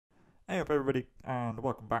Hey up everybody, and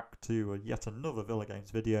welcome back to yet another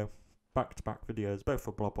Velogames video. Back-to-back videos, both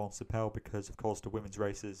for Brabantse and Pijl, because of course the women's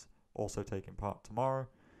race is also taking part tomorrow.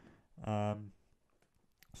 So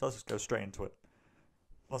let's just go straight into it.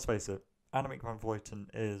 Let's face it, Annemiek van Vleuten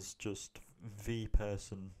is just the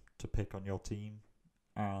person to pick on your team,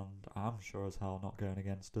 and I'm sure as hell not going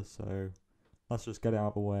against her, so let's just get it out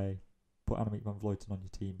of the way. Put Annemiek van Vleuten on your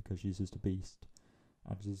team because she's just a beast.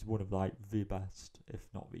 And she's one of like the best, if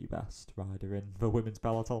not the best, rider in the women's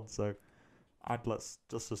peloton. So let's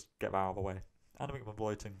just get that out of the way. Annemiek van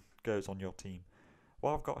Vleuten goes on your team.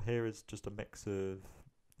 What I've got here is just a mix of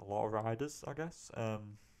a lot of riders, I guess.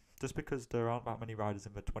 Just because there aren't that many riders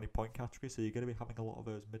in the 20-point category, so you're going to be having a lot of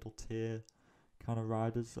those middle tier kind of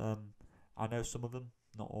riders. I know some of them,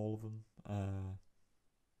 not all of them,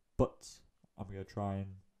 but I'm going to try and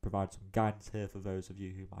provide some guidance here for those of you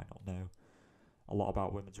who might not know a lot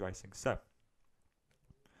about women's racing. So,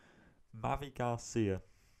 Mavi Garcia,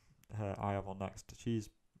 I have on next. You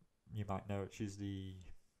might know it, she's the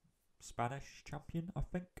Spanish champion, I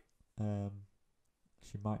think.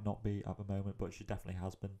 She might not be at the moment, but she definitely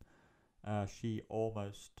has been. I can't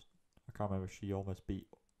remember, she almost beat,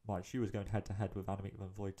 like she was going head to head with Annemiek van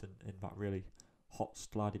Vleuten in that really hot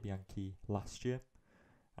Strade Bianchi last year.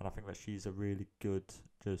 And I think that she's a really good,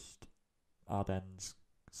 just Ardennes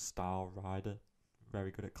style rider.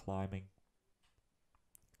 Very good at climbing,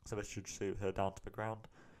 so this should suit her down to the ground.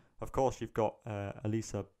 Of course, you've got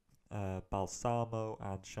Elisa Balsamo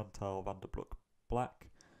and Chantal van der Blaak.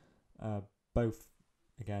 Both,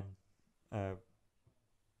 again,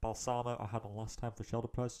 Balsamo I had on last time for shoulder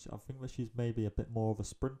press. I think that she's maybe a bit more of a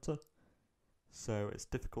sprinter, so it's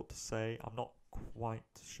difficult to say. I'm not quite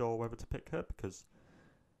sure whether to pick her because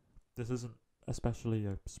this isn't especially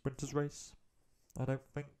a sprinter's race, I don't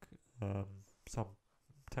think. So I'm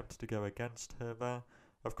tempted to go against her there.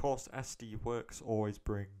 Of course, SD Works always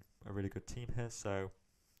bring a really good team here, so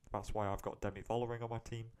that's why I've got Vollering on my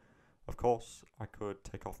team. Of course, I could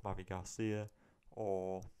take off Mavi Garcia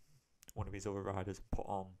or one of these other riders and put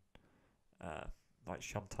on like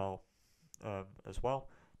Chantal as well,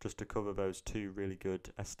 just to cover those two really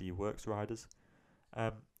good SD Works riders.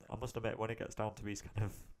 I must admit, when it gets down to these kind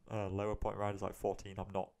of lower point riders like 14, I'm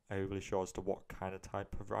not overly sure as to what kind of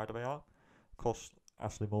type of rider they are. Of course,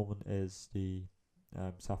 Ashley Mulman is the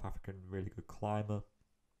South African really good climber.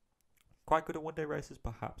 Quite good at one-day races,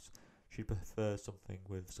 perhaps she'd prefer something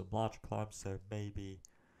with some larger climbs, so maybe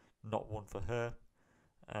not one for her.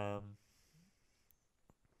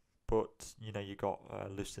 But, you know, you got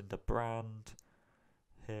Lucinda Brand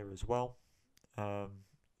here as well.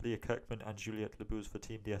 Leah Kirkman and Juliette Lebouze for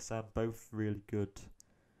Team DSM, both really good.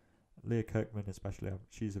 Leah Kirkman especially,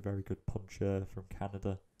 she's a very good puncher from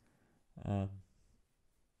Canada. I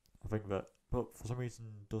think that, but for some reason,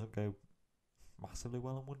 doesn't go massively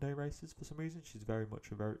well in one-day races. For some reason, she's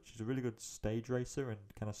she's a really good stage racer and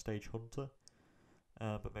kind of stage hunter,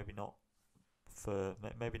 but maybe not for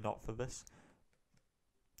this.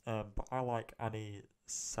 But I like Annie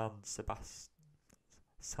Sansebastian.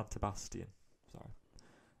 Sorry,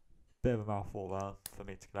 bit of a mouthful there for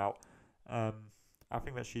me to get out. I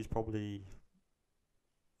think that she's probably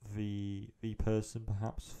the person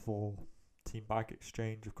perhaps for Team Bike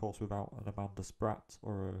Exchange, of course, without an Amanda Spratt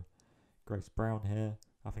or a Grace Brown here.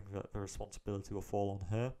 I think that the responsibility will fall on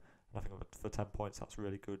her. And I think that for 10 points, that's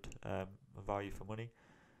really good value for money.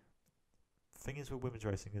 The thing is with women's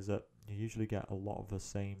racing is that you usually get a lot of the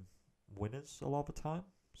same winners a lot of the time.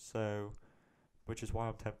 So, which is why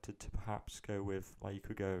I'm tempted to perhaps go with, like, you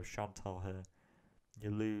could go Chantal here. You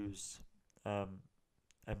lose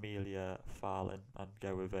Amelia Farlin and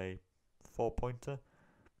go with a 4-pointer.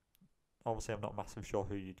 Obviously, I'm not massively sure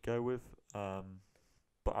who you'd go with,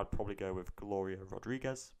 but I'd probably go with Gloria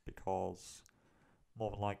Rodriguez because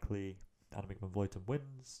more than likely Annemiek van Vleuten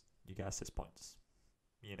wins. You get assist points.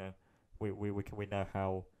 You know, we know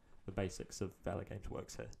how the basics of Velogames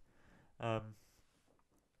works here.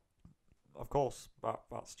 Of course,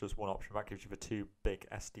 that's just one option. That gives you the two big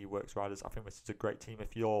SD Works riders. I think this is a great team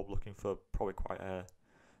if you're looking for probably quite a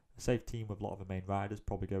safe team with a lot of the main riders.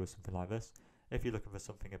 Probably go with something like this. If you're looking for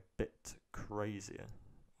something a bit crazier,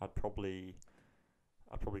 I'd probably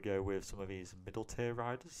go with some of these middle tier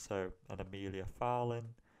riders. So an Amelia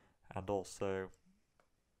Farlin, and also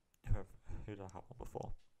who did I have on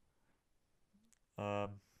before?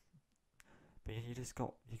 But you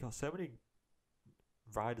got so many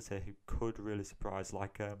riders here who could really surprise,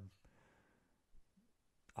 like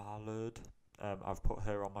Arlerd. I've put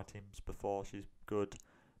her on my teams before. She's good.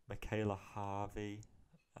 Mikayla, Harvey,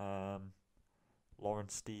 Lauren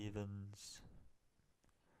Stevens.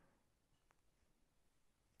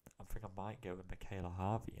 I'm think I might go with Mikayla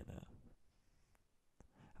Harvey in it.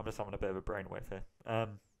 I'm just having a bit of a brainwave here.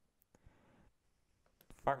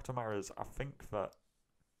 Fact of the matter is, I think that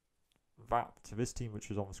this team, which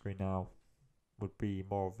is on the screen now, would be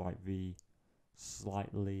more of like the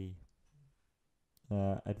slightly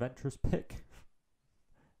adventurous pick,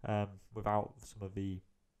 without some of the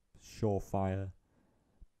surefire,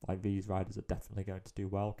 like these riders are definitely going to do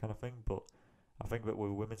well kind of thing. But I think that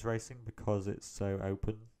with women's racing, because it's so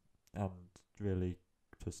open and really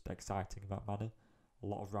just exciting in that manner, a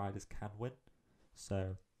lot of riders can win.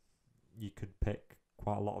 So you could pick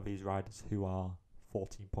quite a lot of these riders who are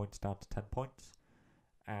 14 points down to 10 points,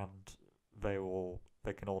 and they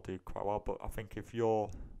can all do quite well. But I think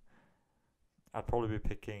I'd probably be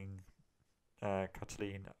picking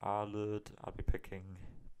Kathleen Arlud. I'd be picking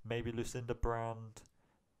maybe Lucinda Brand.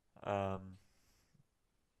 I'd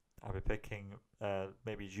be picking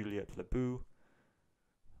maybe Juliette Leboux,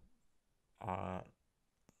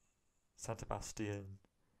 Santa Bastian,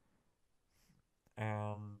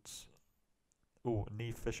 and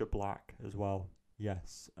Neve Fisher Black as well.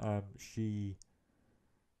 Yes, I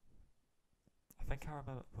think I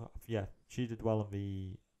remember. Yeah, she did well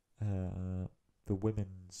in the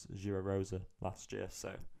women's Giro Rosa last year.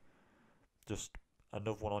 So just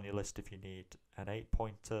another one on your list if you need an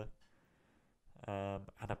 8-pointer.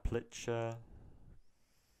 Anna Plitcher,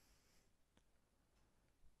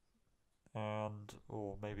 and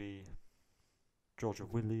maybe Georgia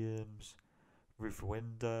Williams, Ruth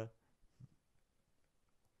Winder.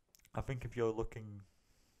 I think if you're looking,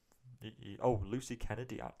 Lucy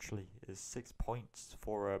Kennedy actually is 6 points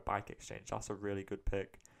for a bike exchange. That's a really good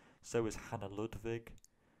pick. So is Hannah Ludwig,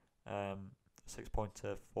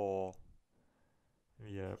 6-pointer for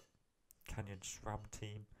the Canyon SRAM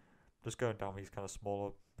team. Just going down these kind of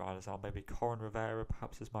smaller riders now. Maybe Corin Rivera,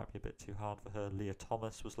 perhaps this might be a bit too hard for her. Leah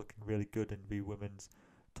Thomas was looking really good in the women's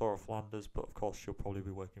Tour of Flanders, but of course she'll probably be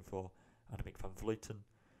working for Annemiek van Vleuten.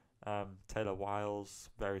 Taylor Wiles,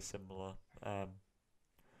 very similar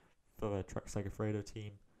for the Trek Segafredo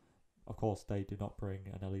team. Of course, they do not bring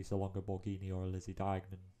an Elisa Longo Borghini or a Lizzie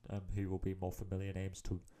Diagnan, who will be more familiar names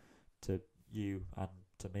to you and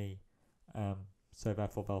to me. So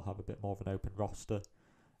therefore, they'll have a bit more of an open roster,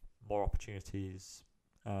 more opportunities.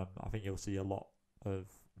 I think you'll see a lot of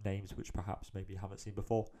names which perhaps maybe you haven't seen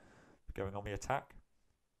before going on the attack.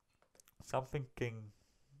 So I'm thinking,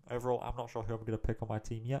 overall, I'm not sure who I'm going to pick on my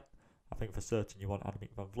team yet. I think for certain you want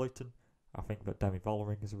Annemiek van Vleuten. I think that Demi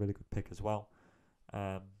Vollering is a really good pick as well.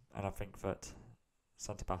 And I think that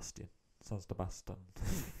Santa Bastian.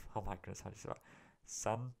 Oh my goodness, how do you say that?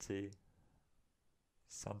 Santa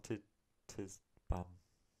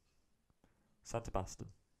Bastian.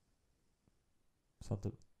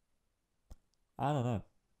 I don't know.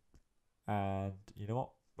 And you know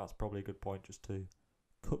what? That's probably a good point just to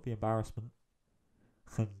cut the embarrassment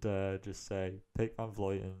and just say pick Van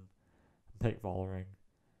Vleuten, pick Vollering,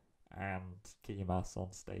 and keep your masks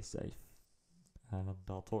on, stay safe. And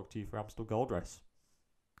I'll talk to you for Amstel Gold Race.